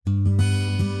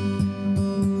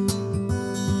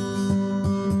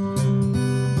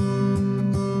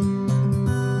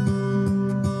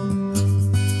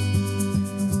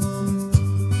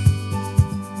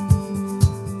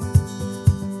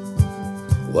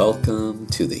Welcome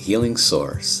to the Healing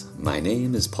Source. My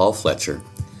name is Paul Fletcher,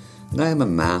 and I am a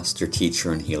master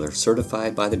teacher and healer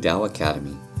certified by the Tao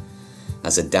Academy.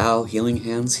 As a Tao Healing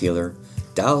Hands healer,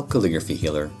 Tao calligraphy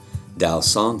healer, Tao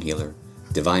song healer,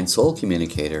 divine soul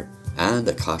communicator, and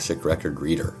Akashic record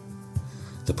reader.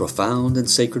 The profound and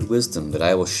sacred wisdom that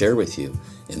I will share with you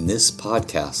in this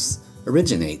podcast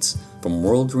originates from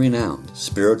world-renowned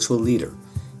spiritual leader,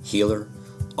 healer,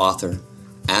 author,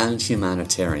 and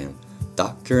humanitarian,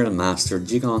 Dr. and Master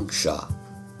Jigong Shah.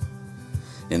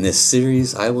 In this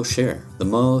series, I will share the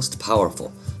most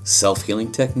powerful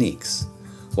self-healing techniques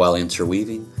while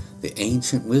interweaving the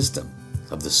ancient wisdom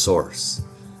of the Source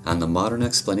and the modern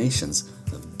explanations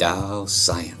of Tao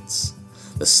science,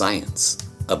 the science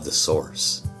of the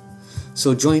Source.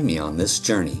 So join me on this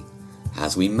journey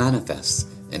as we manifest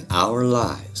in our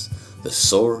lives the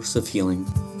source of healing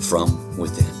from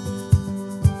within.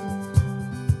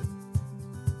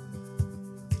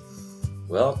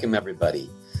 Welcome, everybody.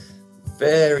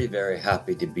 Very, very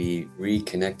happy to be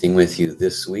reconnecting with you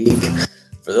this week.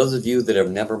 For those of you that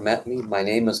have never met me, my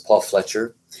name is Paul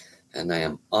Fletcher, and I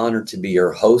am honored to be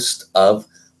your host of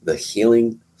The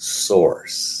Healing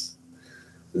Source.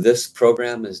 This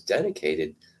program is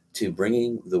dedicated to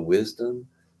bringing the wisdom,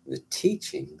 the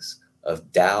teachings of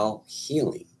Tao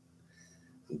healing.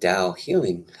 Tao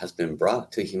healing has been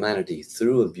brought to humanity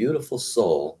through a beautiful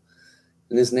soul,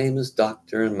 and his name is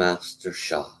Dr. and Master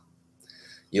Shah.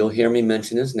 You'll hear me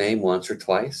mention his name once or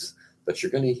twice, but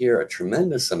you're going to hear a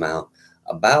tremendous amount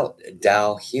about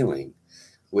Tao healing,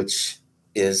 which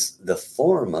is the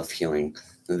form of healing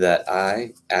that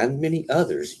I and many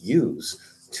others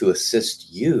use to assist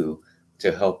you,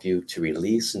 to help you to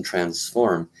release and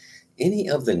transform any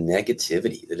of the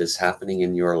negativity that is happening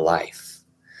in your life.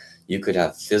 You could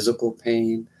have physical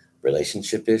pain,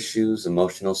 relationship issues,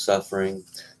 emotional suffering.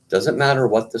 Doesn't matter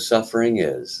what the suffering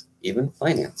is, even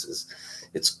finances.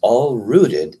 It's all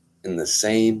rooted in the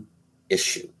same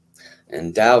issue.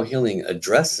 And Tao healing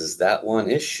addresses that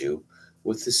one issue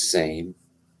with the same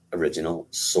original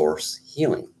source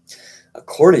healing.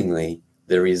 Accordingly,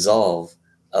 the resolve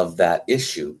of that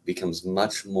issue becomes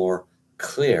much more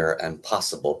clear and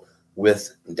possible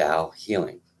with Tao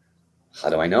healing. How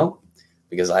do I know?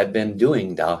 Because I've been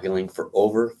doing Tao healing for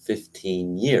over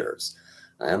 15 years.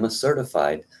 I am a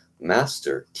certified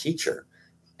master teacher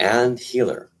and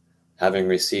healer, having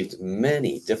received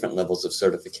many different levels of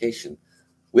certification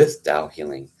with Tao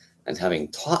healing, and having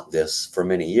taught this for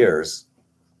many years,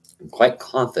 I'm quite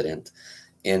confident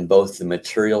in both the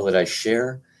material that I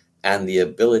share and the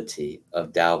ability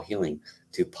of Tao healing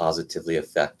to positively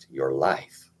affect your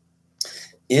life.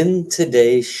 In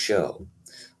today's show,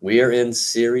 we are in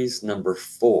series number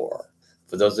 4.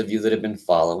 For those of you that have been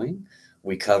following,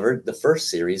 we covered the first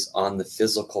series on the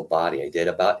physical body. I did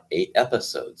about 8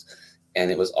 episodes,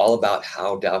 and it was all about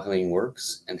how Tao healing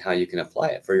works and how you can apply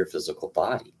it for your physical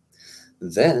body.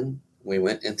 Then we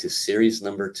went into series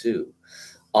number 2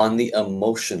 on the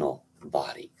emotional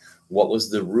body. What was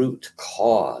the root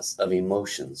cause of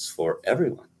emotions for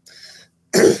everyone?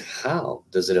 How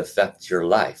does it affect your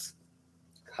life?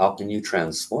 How can you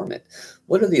transform it?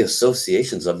 What are the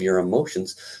associations of your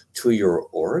emotions to your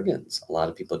organs? A lot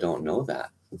of people don't know that.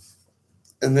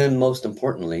 And then most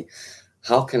importantly,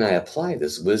 how can I apply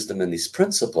this wisdom and these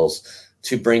principles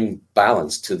to bring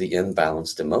balance to the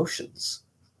imbalanced emotions?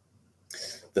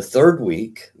 The third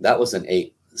week, that was an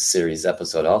 8-series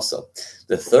episode also.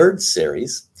 The third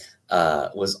series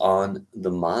was on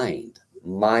the mind,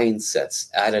 mindsets,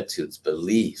 attitudes,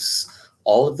 beliefs,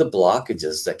 all of the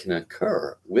blockages that can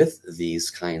occur with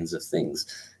these kinds of things.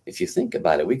 If you think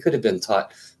about it, we could have been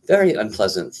taught very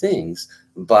unpleasant things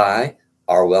by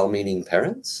our well-meaning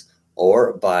parents,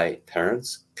 or by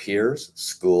parents, peers,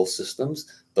 school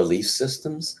systems, belief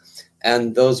systems,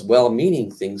 and those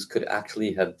well-meaning things could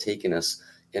actually have taken us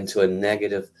into a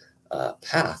negative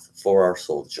path for our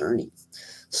soul journey.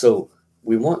 So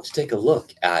we want to take a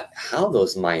look at how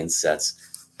those mindsets,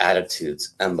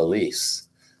 attitudes, and beliefs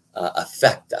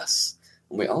affect us.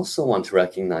 And we also want to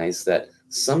recognize that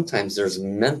sometimes there's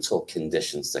mental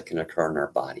conditions that can occur in our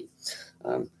body.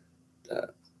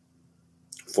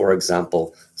 For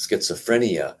example,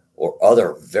 schizophrenia or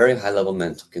other very high-level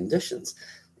mental conditions.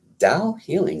 Tao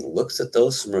healing looks at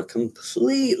those from a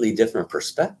completely different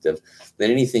perspective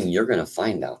than anything you're going to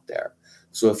find out there.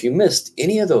 So if you missed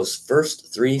any of those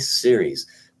first 3 series,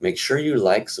 make sure you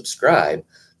like, subscribe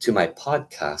to my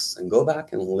podcasts, and go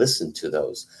back and listen to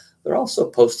those. They're also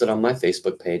posted on my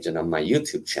Facebook page and on my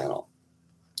YouTube channel.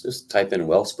 Just type in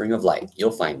Wellspring of Light.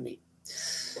 You'll find me.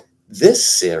 This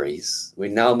series, we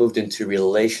now moved into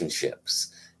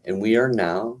relationships, and we are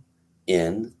now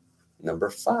in number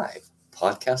 5,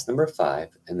 podcast number 5,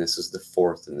 and this is the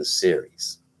 4th in the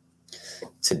series.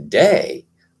 Today,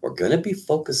 we're going to be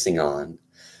focusing on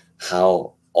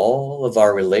how all of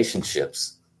our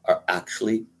relationships are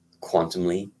actually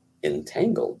quantumly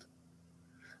entangled.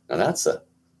 Now, that's a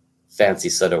fancy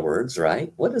set of words,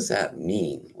 right? What does that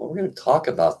mean? Well, we're going to talk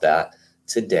about that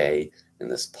today in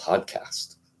this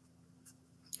podcast.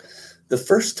 The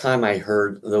first time I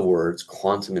heard the words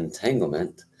quantum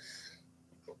entanglement,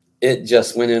 it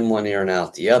just went in one ear and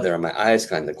out the other, and my eyes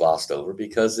kind of glossed over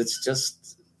because it's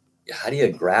just, how do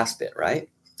you grasp it, right?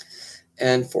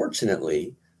 And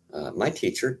fortunately, my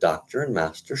teacher, Dr. and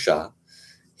Master Shah,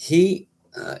 he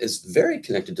is very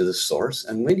connected to the source,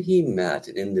 and when he met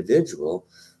an individual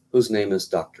whose name is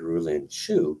Dr. Rulin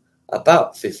Chu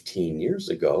about 15 years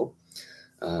ago,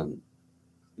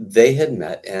 they had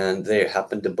met, and they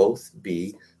happened to both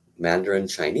be Mandarin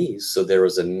Chinese, so there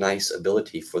was a nice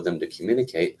ability for them to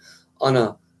communicate on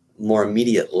a more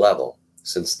immediate level,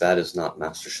 since that is not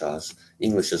Master Shah's,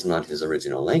 English is not his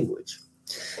original language.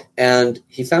 And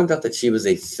he found out that she was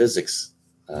a physics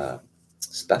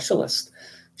specialist.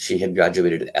 She had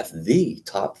graduated at the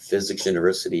top physics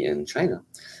university in China,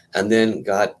 and then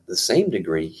got the same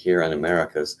degree here in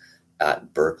Americas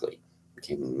at Berkeley,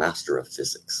 became a Master of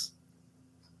Physics.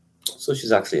 So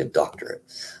she's actually a doctorate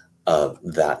of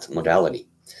that modality.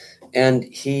 And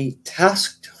he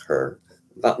tasked her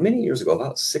about many years ago,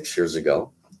 about 6 years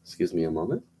ago, excuse me a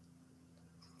moment,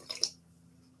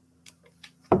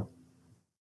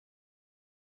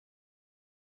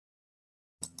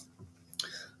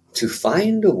 to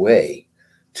find a way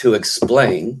to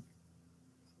explain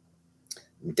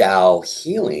Tao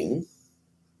healing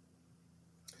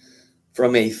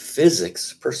from a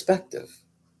physics perspective.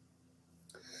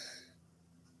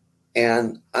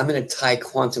 And I'm going to tie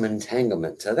quantum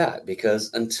entanglement to that, because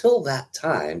until that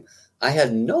time, I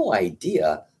had no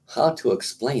idea how to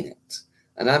explain it.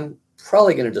 And I'm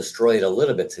probably going to destroy it a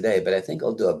little bit today, but I think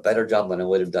I'll do a better job than I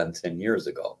would have done 10 years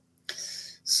ago.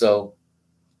 So,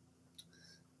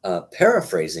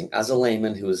 paraphrasing as a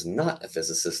layman who is not a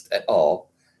physicist at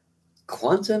all,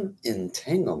 quantum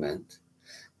entanglement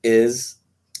is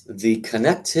the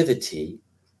connectivity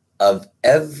of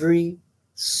every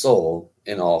soul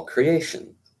in all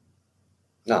creation.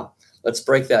 Now, let's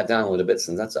break that down a little bit,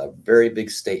 since that's a very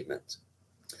big statement.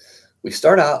 We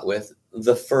start out with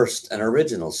the first and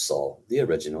original soul, the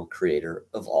original creator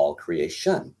of all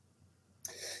creation.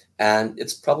 And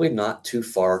it's probably not too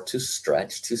far to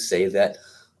stretch to say that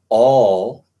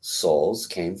all souls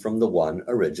came from the one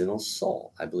original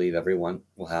soul. I believe everyone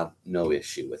will have no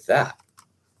issue with that.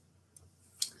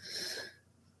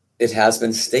 It has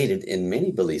been stated in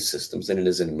many belief systems, and it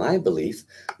is in my belief,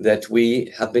 that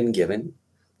we have been given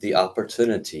the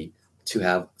opportunity to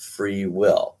have free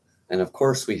will. And of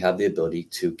course, we have the ability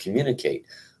to communicate.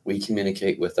 We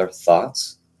communicate with our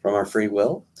thoughts from our free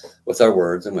will, with our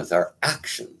words, and with our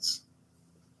actions.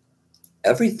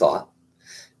 Every thought,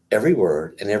 every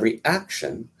word, and every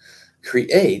action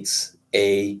creates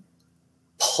a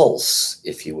pulse,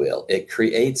 if you will. It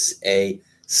creates a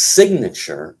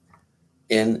signature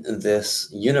in this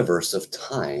universe of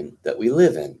time that we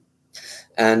live in.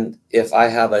 And if I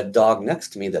have a dog next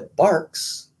to me that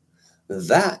barks,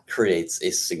 that creates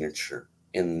a signature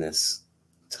in this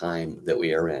time that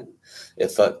we are in.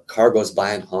 If a car goes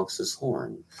by and honks his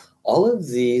horn, all of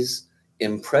these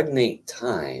impregnate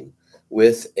time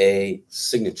with a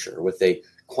signature, with a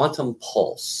quantum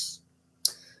pulse.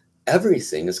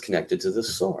 Everything is connected to the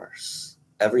source.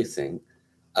 Everything,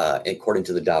 according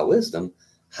to the Tao wisdom,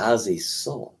 has a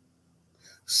soul.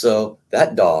 So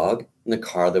that dog and the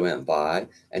car that went by,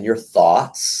 and your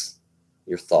thoughts,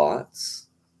 your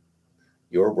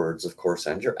words, of course,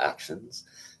 and your actions,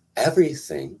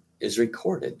 everything is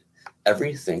recorded.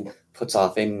 Everything puts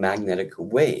off a magnetic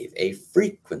wave, a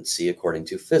frequency according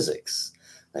to physics.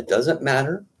 It doesn't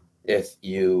matter if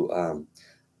you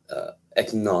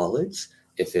acknowledge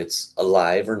if it's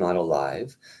alive or not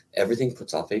alive. Everything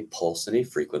puts off a pulse and a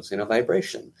frequency and a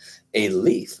vibration. A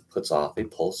leaf puts off a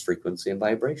pulse, frequency, and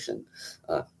vibration.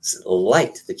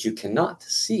 Light that you cannot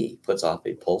see puts off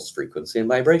a pulse, frequency, and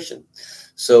vibration.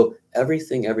 So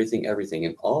everything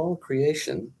in all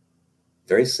creation,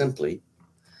 very simply,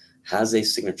 has a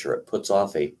signature. It puts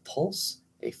off a pulse,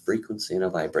 a frequency, and a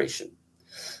vibration.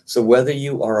 So whether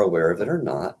you are aware of it or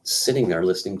not, sitting there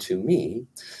listening to me,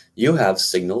 you have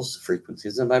signals,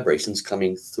 frequencies, and vibrations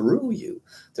coming through you.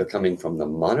 They're coming from the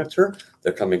monitor.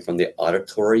 They're coming from the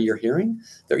auditory you're hearing.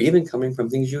 They're even coming from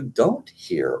things you don't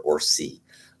hear or see,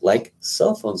 like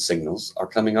cell phone signals are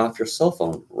coming off your cell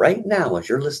phone right now as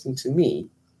you're listening to me.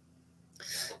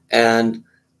 And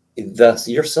Thus,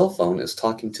 your cell phone is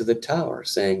talking to the tower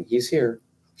saying, he's here,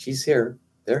 she's here,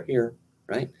 they're here,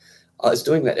 right? It's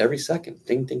doing that every second.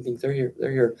 Ding, ding, ding, they're here,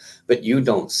 they're here. But you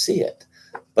don't see it.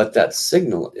 But that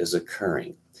signal is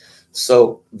occurring.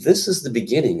 So this is the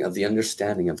beginning of the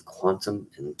understanding of quantum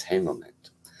entanglement.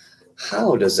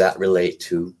 How does that relate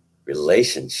to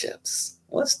relationships?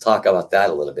 Let's talk about that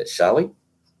a little bit, shall we?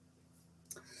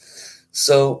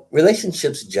 So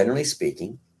relationships, generally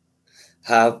speaking,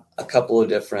 have a couple of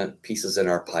different pieces in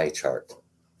our pie chart.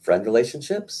 Friend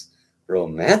relationships,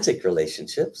 romantic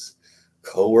relationships,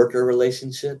 coworker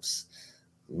relationships,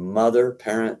 mother,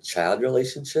 parent, child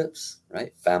relationships,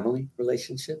 right? Family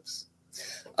relationships.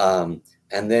 And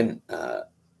then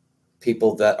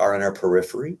people that are in our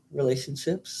periphery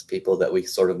relationships, people that we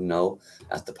sort of know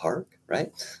at the park,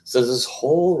 right? So there's this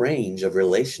whole range of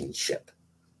relationship.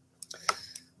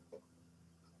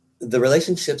 The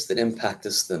relationships that impact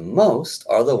us the most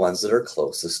are the ones that are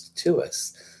closest to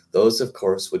us. Those, of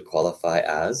course, would qualify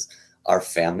as our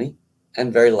family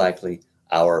and very likely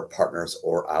our partners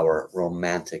or our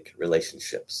romantic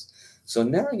relationships. So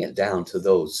narrowing it down to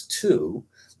those two,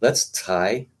 let's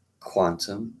tie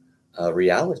quantum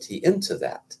reality into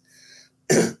that.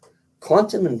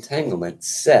 Quantum entanglement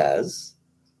says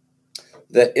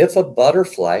that if a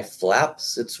butterfly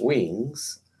flaps its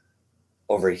wings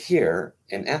over here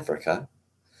in Africa,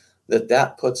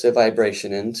 that puts a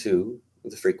vibration into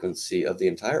the frequency of the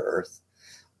entire Earth.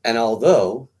 And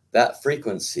although that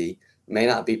frequency may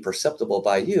not be perceptible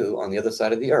by you on the other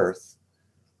side of the Earth,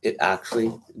 it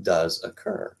actually does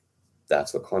occur.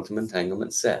 That's what quantum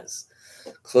entanglement says.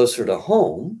 Closer to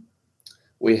home,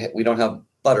 we don't have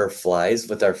butterflies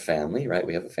with our family, right?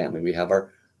 We have a family. We have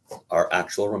our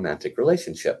actual romantic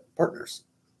relationship partners.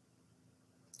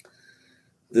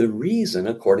 The reason,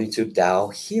 according to Tao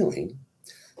healing,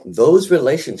 those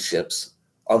relationships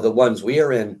are the ones we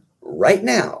are in right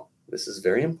now. This is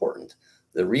very important.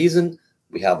 The reason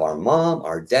we have our mom,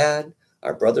 our dad,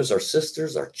 our brothers, our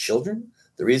sisters, our children,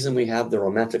 the reason we have the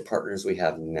romantic partners we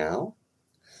have now,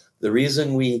 the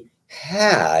reason we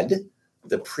had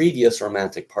the previous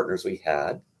romantic partners we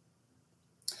had,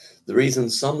 the reason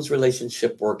some's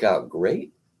relationship work out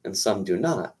great and some do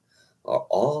not, are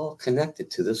all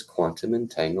connected to this quantum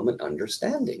entanglement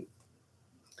understanding.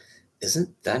 Isn't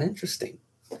that interesting?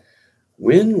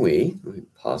 Let me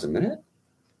pause a minute.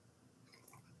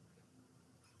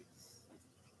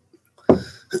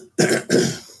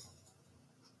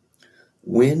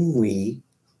 When we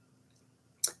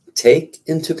take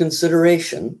into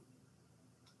consideration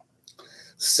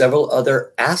several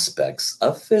other aspects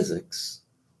of physics,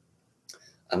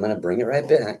 I'm going to bring it right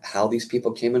back, how these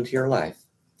people came into your life.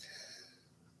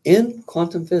 In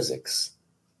quantum physics,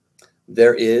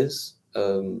 there is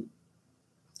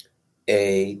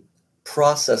a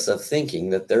process of thinking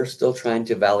that they're still trying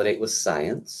to validate with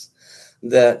science,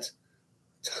 that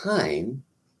time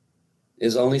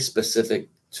is only specific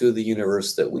to the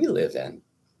universe that we live in,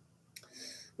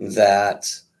 that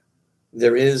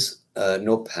there is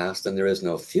no past and there is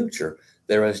no future.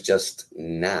 There is just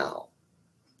now.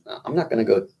 I'm not going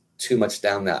to go too much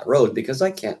down that road because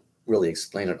I can't really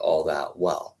explain it all that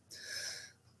well.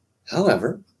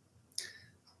 However,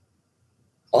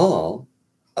 all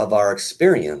of our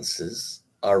experiences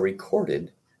are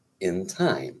recorded in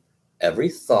time. Every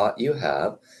thought you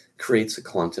have creates a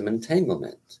quantum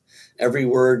entanglement. Every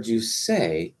word you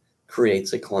say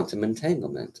creates a quantum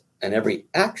entanglement. And every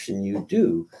action you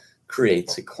do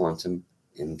creates a quantum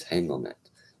entanglement.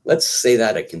 Let's say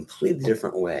that a completely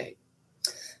different way.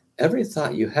 Every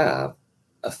thought you have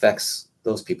affects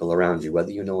those people around you,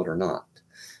 whether you know it or not.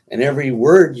 And every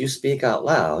word you speak out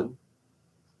loud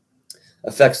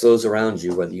affects those around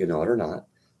you, whether you know it or not.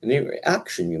 And every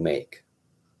action you make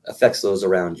affects those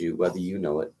around you, whether you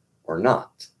know it or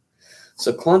not.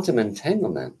 So quantum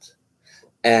entanglement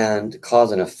and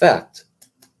cause and effect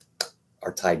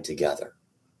are tied together.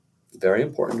 Very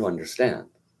important to understand.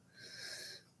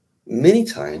 Many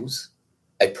times,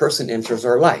 a person enters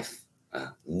our life, a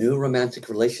new romantic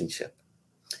relationship,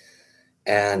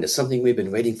 and it's something we've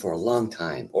been waiting for a long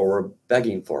time, or we're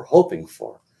begging for, hoping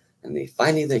for, and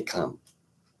they come.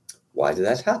 Why did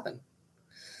that happen?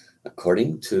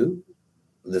 According to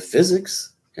the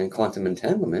physics and quantum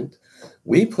entanglement,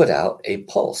 we put out a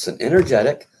pulse, an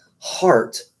energetic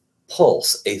heart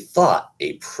pulse, a thought,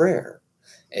 a prayer,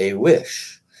 a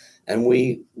wish, and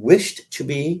we wished to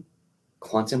be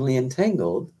quantumly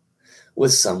entangled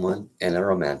with someone in a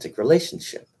romantic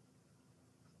relationship.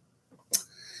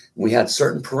 We had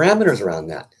certain parameters around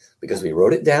that because we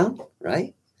wrote it down,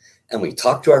 right? And we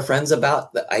talked to our friends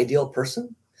about the ideal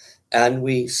person, and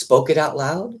we spoke it out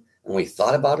loud, and we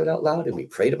thought about it out loud and we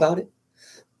prayed about it.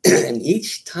 And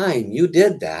each time you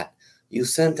did that, you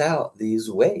sent out these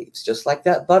waves, just like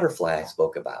that butterfly I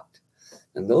spoke about.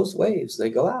 And those waves, they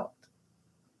go out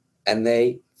and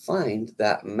they find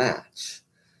that match.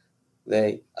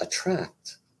 They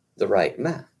attract the right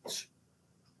match.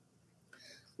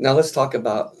 Now let's talk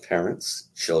about parents,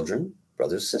 children,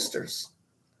 brothers, sisters.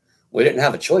 We didn't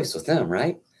have a choice with them,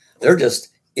 right? They're just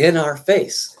in our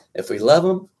face. If we love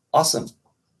them, awesome.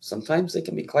 Sometimes they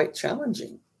can be quite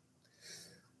challenging.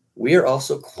 We are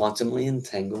also quantumly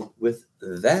entangled with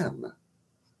them.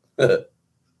 And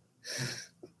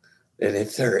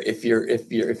if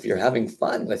you're having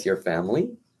fun with your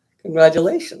family,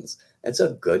 congratulations. It's a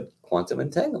good quantum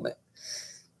entanglement.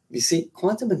 You see,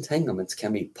 quantum entanglements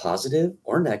can be positive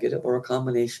or negative or a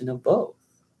combination of both.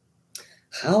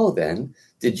 How then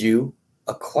did you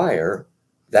acquire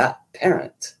that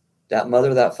parent, that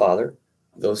mother, that father,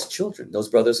 those children, those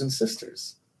brothers and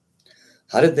sisters?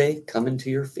 How did they come into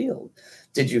your field?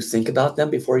 Did you think about them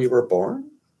before you were born?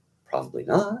 Probably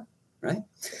not, right?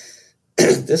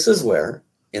 This is where,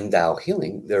 in Tao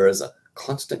healing, there is a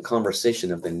constant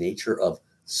conversation of the nature of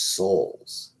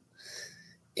souls.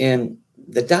 In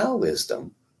the Tao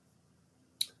wisdom,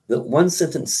 the one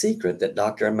sentence secret that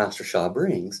Dr. and Master Sha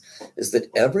brings is that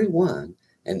everyone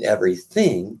and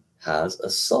everything has a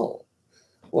soul.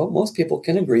 Well, most people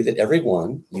can agree that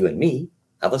everyone, you and me,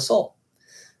 have a soul.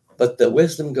 But the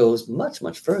wisdom goes much,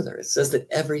 much further. It says that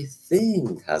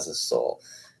everything has a soul.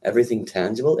 Everything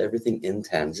tangible, everything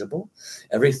intangible,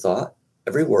 every thought,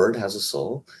 every word has a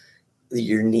soul.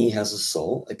 Your knee has a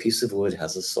soul. A piece of wood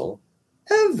has a soul.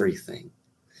 Everything.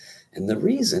 And the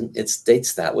reason it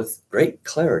states that with great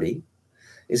clarity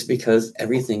is because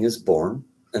everything is born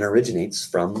and originates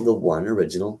from the one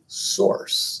original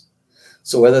source.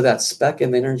 So whether that's speck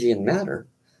of energy and matter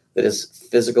that is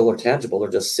physical or tangible or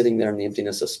just sitting there in the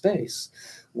emptiness of space,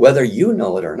 whether you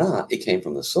know it or not, it came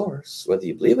from the source. Whether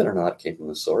you believe it or not, it came from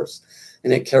the source.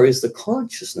 And it carries the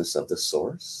consciousness of the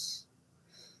source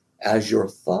as your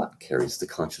thought carries the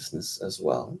consciousness as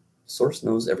well. Source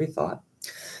knows every thought.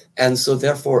 And so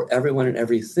therefore, everyone and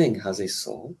everything has a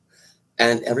soul.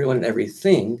 And everyone and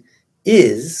everything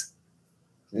is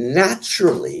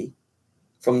naturally,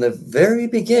 from the very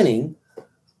beginning,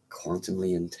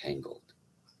 quantumly entangled.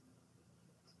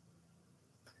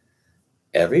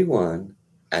 Everyone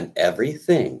and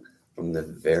everything from the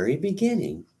very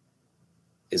beginning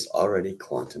is already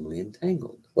quantumly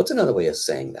entangled. What's another way of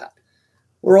saying that?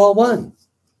 We're all one.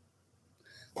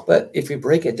 But if we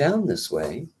break it down this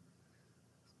way,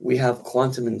 we have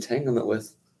quantum entanglement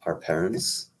with our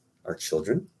parents, our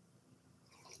children,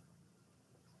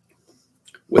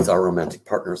 with our romantic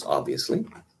partners, obviously.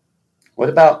 What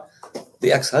about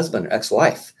the ex-husband or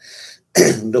ex-wife?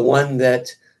 The one that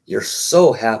you're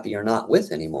so happy you're not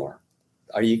with anymore.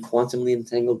 Are you quantumly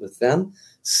entangled with them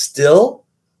still?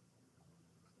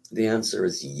 The answer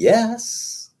is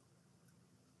yes.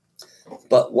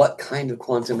 But what kind of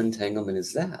quantum entanglement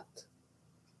is that?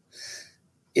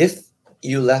 If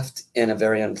you left in a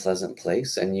very unpleasant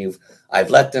place and I've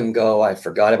let them go, I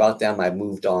forgot about them, I've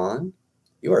moved on,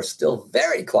 you are still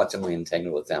very quantumly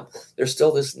entangled with them. There's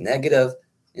still this negative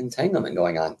entanglement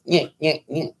going on.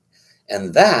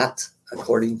 And that,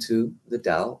 according to the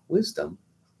Tao wisdom,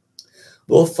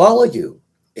 will follow you.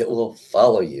 It will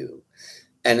follow you.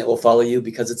 And it will follow you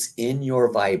because it's in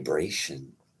your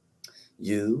vibration.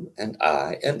 You and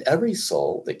I and every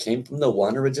soul that came from the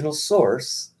one original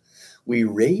source, we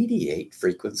radiate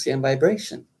frequency and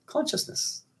vibration,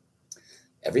 consciousness.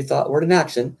 Every thought, word, and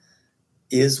action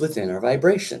is within our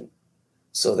vibration.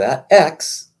 So that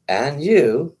X and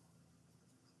you,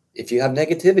 if you have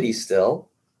negativity still,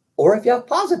 or if you have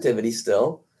positivity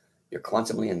still, you're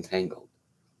quantumly entangled.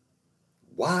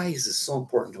 Why is this so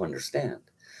important to understand?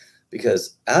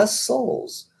 Because as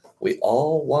souls, we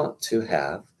all want to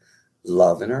have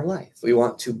love in our life. We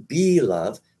want to be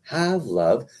love, have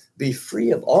love, be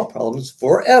free of all problems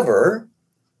forever,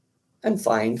 and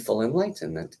find full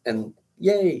enlightenment. And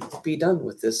yay, be done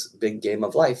with this big game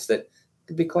of life that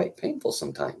can be quite painful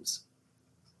sometimes.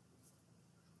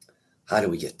 How do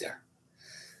we get there?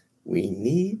 We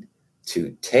need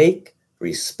to take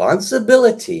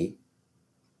responsibility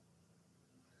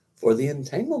for the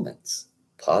entanglements,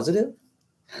 positive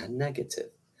and negative.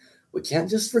 We can't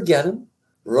just forget them,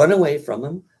 run away from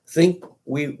them, think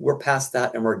we're past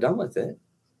that and we're done with it.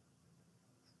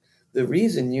 The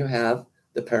reason you have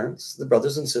the parents, the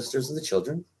brothers and sisters, and the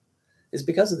children is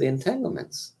because of the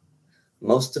entanglements.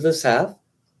 Most of us have,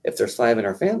 if there's 5 in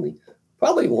our family,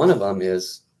 probably one of them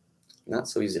is not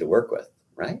so easy to work with,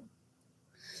 right?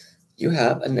 You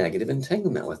have a negative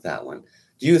entanglement with that one.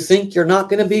 Do you think you're not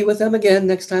going to be with them again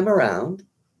next time around?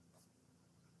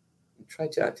 Try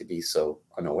not to be so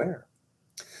unaware.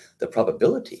 The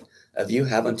probability of you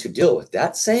having to deal with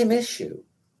that same issue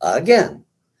again,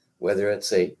 whether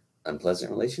it's a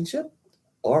unpleasant relationship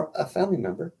or a family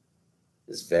member,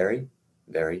 is very,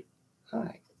 very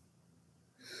high.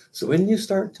 So when you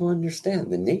start to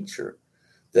understand the nature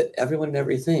that everyone and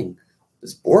everything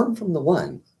is born from the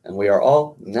one, and we are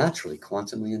all naturally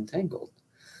quantumly entangled,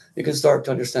 you can start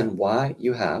to understand why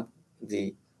you have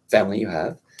the family you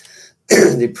have,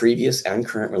 the previous and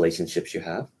current relationships you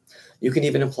have. You can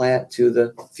even apply it to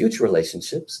the future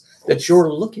relationships that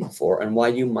you're looking for and why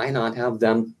you might not have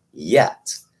them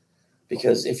yet.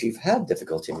 Because if you've had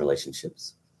difficulty in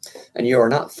relationships and you are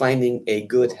not finding a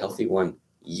good, healthy one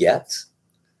yet,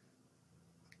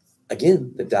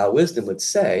 again, the Tao wisdom would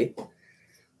say,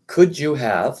 could you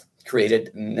have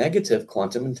created negative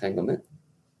quantum entanglement,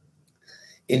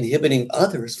 inhibiting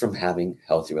others from having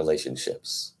healthy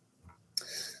relationships?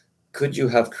 Could you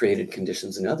have created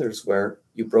conditions in others where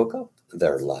you broke up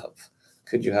their love?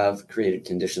 Could you have created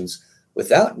conditions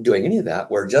without doing any of that,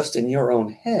 where just in your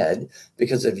own head,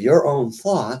 because of your own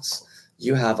thoughts,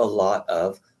 you have a lot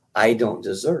of I don't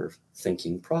deserve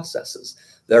thinking processes.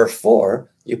 Therefore,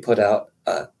 you put out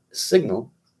a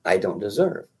signal, I don't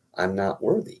deserve, I'm not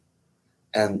worthy.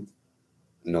 And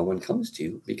no one comes to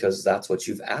you because that's what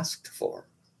you've asked for.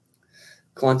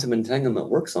 Quantum entanglement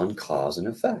works on cause and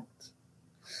effect.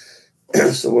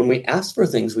 So when we ask for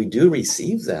things, we do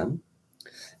receive them.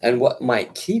 And what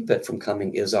might keep it from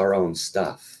coming is our own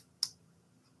stuff.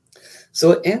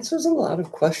 So it answers a lot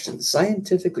of questions.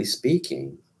 Scientifically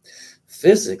speaking,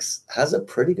 physics has a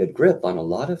pretty good grip on a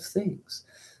lot of things.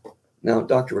 Now,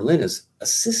 Dr. Berlin is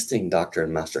assisting Dr.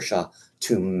 and Master Sha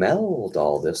to meld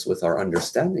all this with our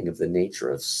understanding of the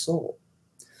nature of soul.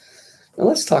 Now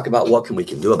let's talk about what we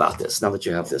can do about this now that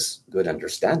you have this good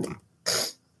understanding.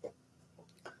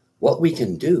 What we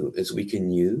can do is we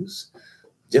can use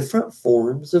different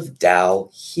forms of Tao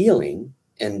healing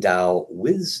and Tao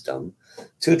wisdom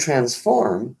to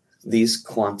transform these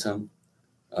quantum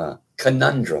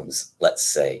conundrums, let's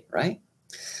say, right?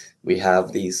 We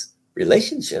have these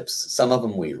relationships. Some of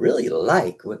them we really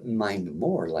like, wouldn't mind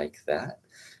more like that.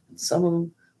 And some of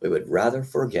them we would rather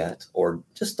forget or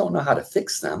just don't know how to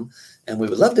fix them. And we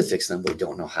would love to fix them, but we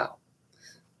don't know how.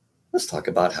 Let's talk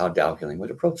about how Tao healing would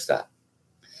approach that.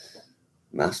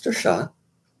 Master Sha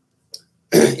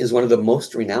is one of the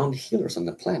most renowned healers on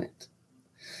the planet.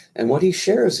 And what he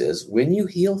shares is when you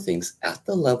heal things at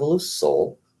the level of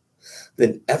soul,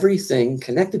 then everything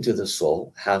connected to the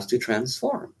soul has to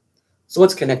transform. So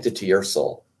what's connected to your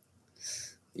soul?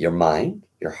 Your mind,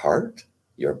 your heart,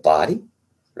 your body,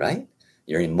 right?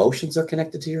 Your emotions are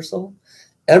connected to your soul.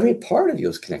 Every part of you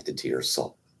is connected to your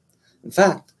soul. In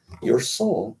fact, your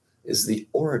soul is the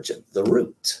origin, the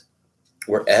root,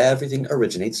 where everything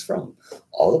originates from.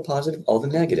 All the positive, all the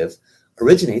negative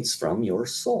originates from your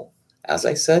soul. As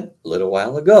I said a little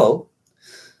while ago,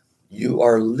 you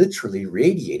are literally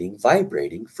radiating,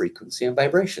 vibrating frequency and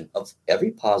vibration of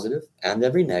every positive and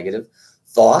every negative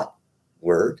thought,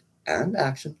 word, and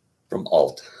action from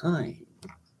all time.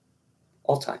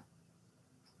 All time.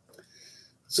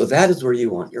 So that is where you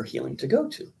want your healing to go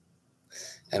to.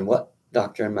 And what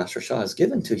Dr. and Master Sha has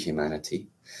given to humanity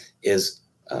is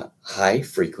high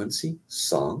frequency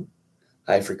song,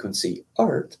 high frequency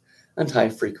art, and high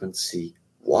frequency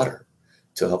water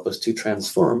to help us to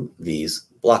transform these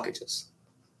blockages.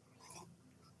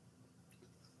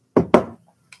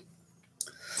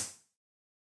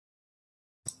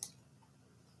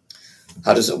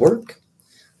 How does it work?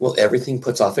 Well, everything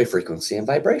puts off a frequency and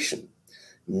vibration.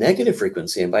 Negative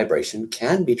frequency and vibration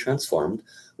can be transformed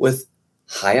with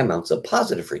high amounts of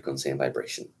positive frequency and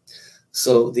vibration.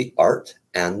 So the art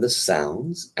and the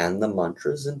sounds and the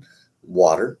mantras and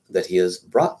water that he has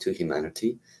brought to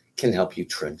humanity can help you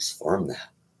transform that.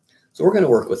 So we're going to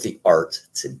work with the art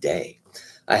today.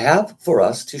 I have for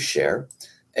us to share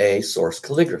a source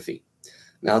calligraphy.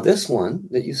 Now this one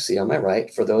that you see on my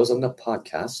right, for those on the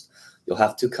podcast, you'll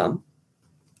have to come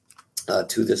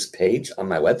to this page on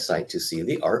my website to see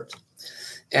the art.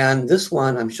 And this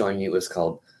one I'm showing you is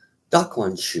called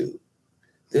Daquan Shu.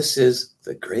 This is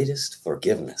the greatest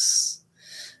forgiveness.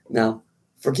 Now,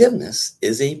 forgiveness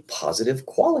is a positive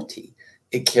quality.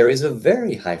 It carries a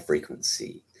very high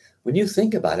frequency. When you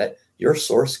think about it, your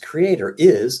source creator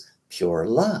is pure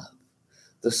love.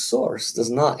 The source does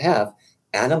not have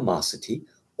animosity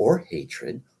or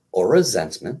hatred or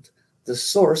resentment. The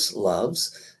source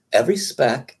loves every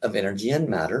speck of energy and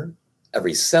matter,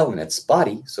 every cell in its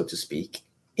body, so to speak,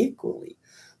 equally.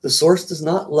 The source does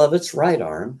not love its right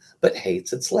arm, but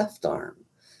hates its left arm.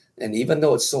 And even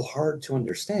though it's so hard to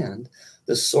understand,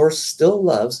 the source still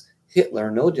loves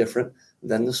Hitler no different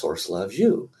than the source loves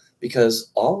you,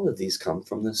 because all of these come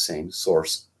from the same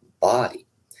source body.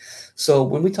 So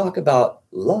when we talk about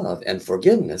love and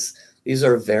forgiveness, these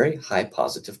are very high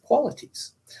positive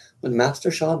qualities. When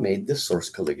Master Sha made the source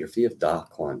calligraphy of Da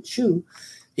Kuan Shu,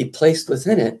 he placed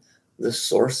within it the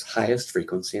source highest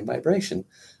frequency and vibration,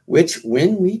 which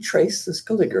when we trace this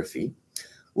calligraphy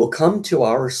will come to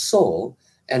our soul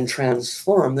and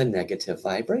transform the negative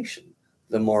vibration.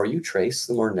 The more you trace,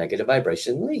 the more negative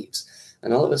vibration leaves.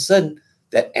 And all of a sudden,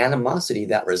 that animosity,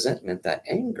 that resentment, that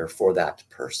anger for that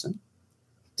person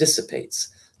dissipates.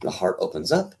 The heart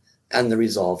opens up and the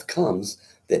resolve comes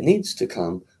that needs to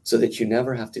come so that you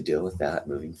never have to deal with that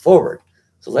moving forward.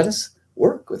 So let us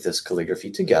work with this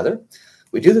calligraphy together.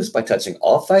 We do this by touching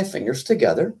all 5 fingers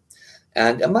together.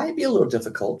 And it might be a little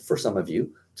difficult for some of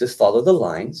you to follow the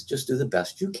lines. Just do the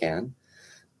best you can.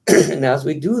 And as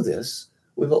we do this,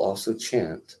 we will also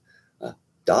chant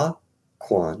Da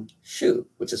Kuan Shu,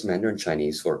 which is Mandarin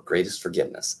Chinese for greatest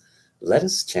forgiveness. Let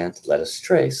us chant, let us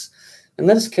trace, and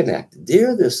let us connect.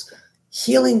 Dear this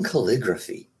healing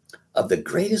calligraphy of the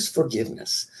greatest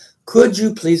forgiveness, could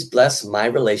you please bless my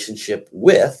relationship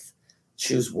with,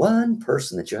 choose one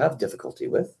person that you have difficulty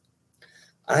with.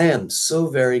 I am so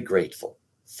very grateful.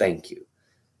 Thank you.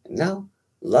 And now,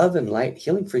 love and light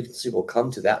healing frequency will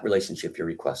come to that relationship you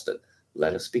requested.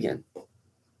 Let us begin.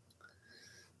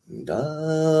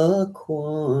 Da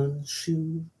Kuan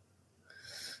Shu,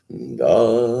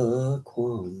 Da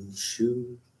Kuan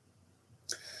Shu,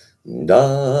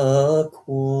 Da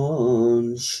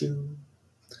Kuan Shu,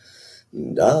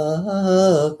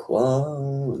 Da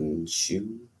Kuan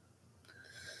Shu,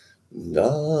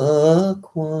 Da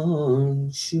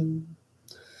Kuan Shu,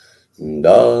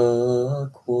 Da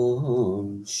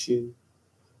Kuan Shu,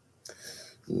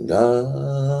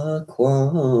 Da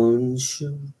Kuan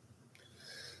Shu,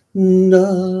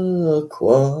 Da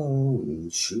Kuan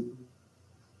Shu,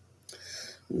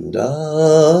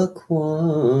 Da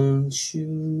Kuan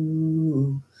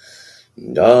Shu,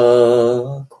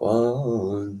 Da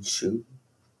Kuan Shu,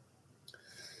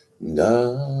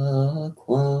 Da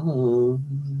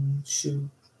Kuan Shu,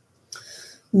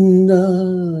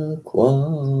 Da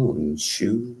Kuan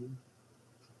Shu.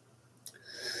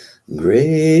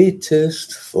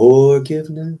 Greatest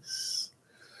forgiveness,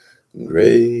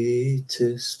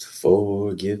 greatest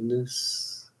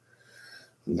forgiveness,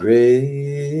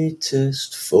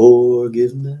 greatest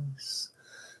forgiveness,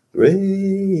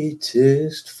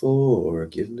 greatest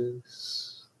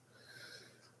forgiveness,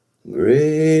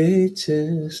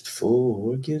 greatest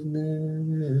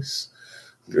forgiveness,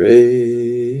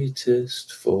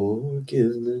 greatest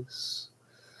forgiveness,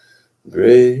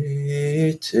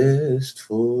 greatest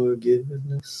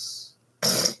forgiveness,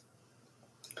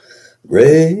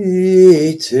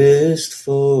 greatest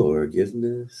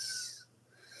forgiveness.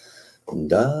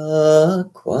 Da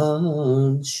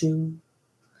Kuan Shu,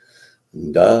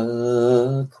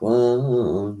 Da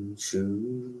Kuan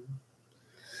Shu,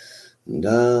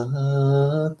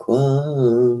 Da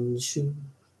Kuan Shu,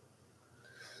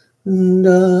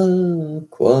 Da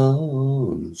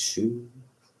Kuan Shu,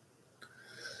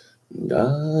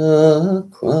 Da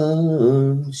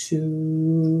Kuan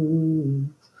Shu,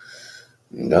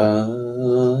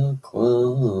 Da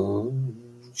Kuan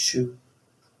Shu,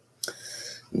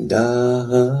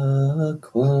 Da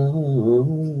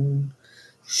Kuan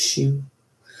Shu,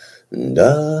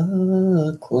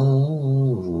 Da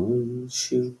Kuan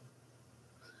Shu.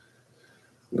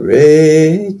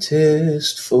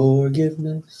 Greatest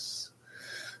forgiveness,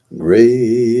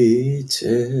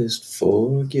 greatest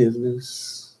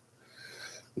forgiveness,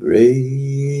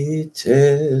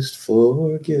 greatest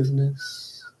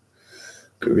forgiveness,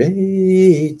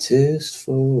 greatest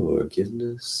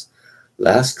forgiveness.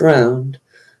 Last round.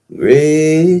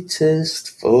 Greatest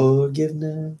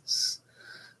forgiveness,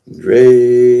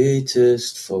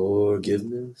 greatest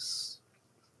forgiveness,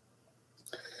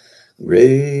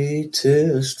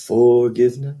 greatest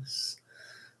forgiveness,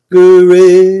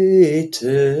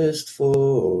 greatest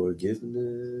forgiveness.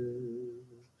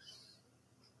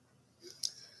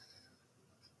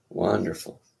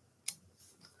 Wonderful.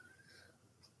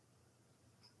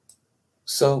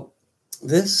 So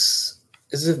this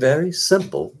is a very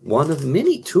simple one of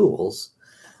many tools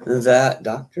that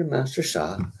Dr. Master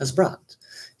Sha has brought.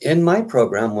 In my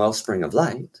program, Wellspring of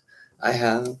Light, I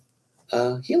have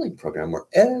a healing program where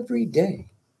every day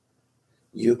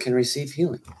you can receive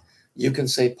healing. You can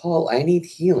say, Paul, I need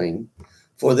healing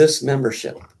for this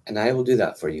membership, and I will do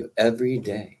that for you every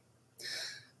day.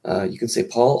 You can say,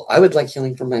 Paul, I would like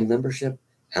healing for my membership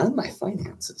and my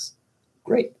finances.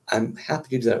 Great. I'm happy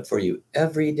to do that for you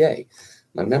every day.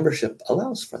 My membership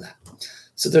allows for that.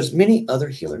 So there's many other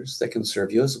healers that can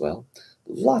serve you as well.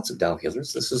 Lots of Tao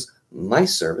healers. This is my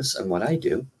service and what I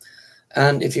do.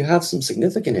 And if you have some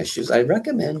significant issues, I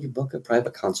recommend you book a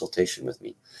private consultation with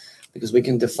me because we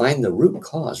can define the root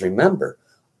cause. Remember,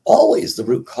 always the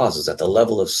root cause is at the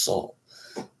level of soul.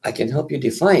 I can help you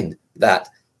define that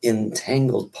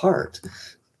entangled part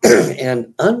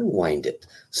and unwind it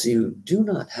so you do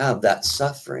not have that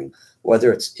suffering,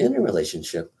 whether it's in a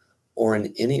relationship or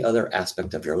in any other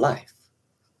aspect of your life.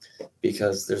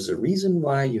 Because there's a reason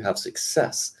why you have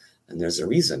success and there's a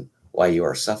reason why you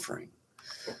are suffering.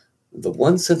 The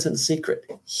one sentence secret: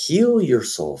 heal your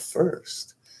soul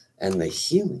first, and the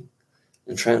healing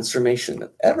and transformation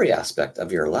of every aspect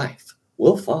of your life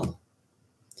will follow.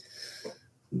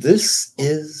 This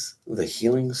is the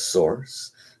healing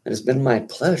source. It has been my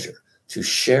pleasure to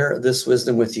share this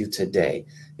wisdom with you today.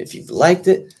 If you've liked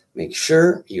it, make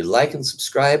sure you like and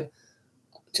subscribe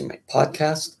to my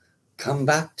podcast. Come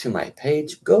back to my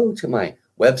page. Go to my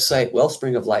website,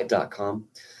 wellspringoflight.com.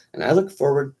 And I look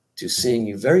forward to seeing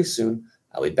you very soon.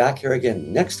 I'll be back here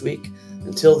again next week.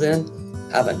 Until then,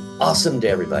 have an awesome day,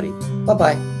 everybody.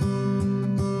 Bye-bye.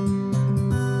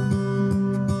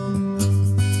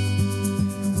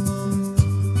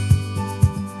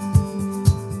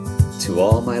 To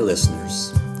all my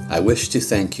listeners, I wish to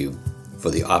thank you for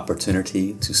the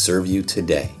opportunity to serve you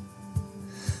today.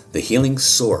 The healing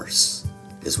source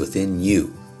is within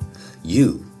you.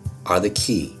 You are the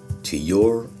key to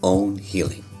your own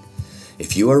healing.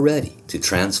 If you are ready to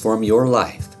transform your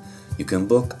life, you can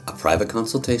book a private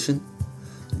consultation,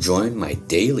 join my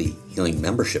daily healing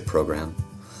membership program,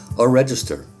 or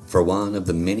register for one of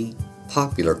the many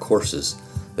popular courses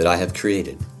that I have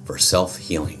created for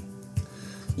self-healing.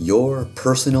 Your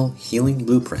personal healing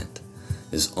blueprint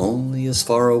is only as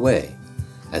far away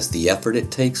as the effort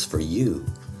it takes for you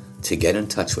to get in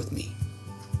touch with me.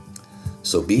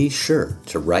 So be sure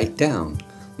to write down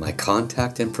my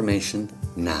contact information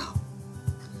now.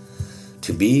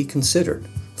 To be considered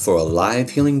for a live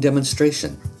healing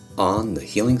demonstration on the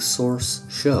Healing Source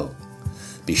show,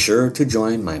 be sure to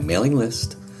join my mailing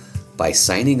list by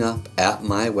signing up at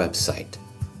my website,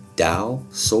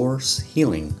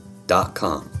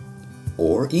 taosourcehealing.com,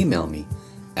 or email me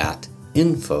at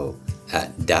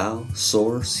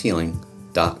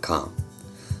info@taosourcehealing.com.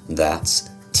 That's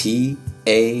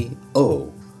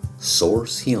TAO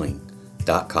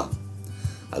sourcehealing.com.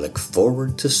 I look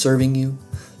forward to serving you.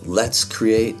 Let's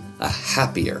create a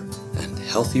happier and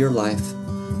healthier life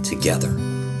together.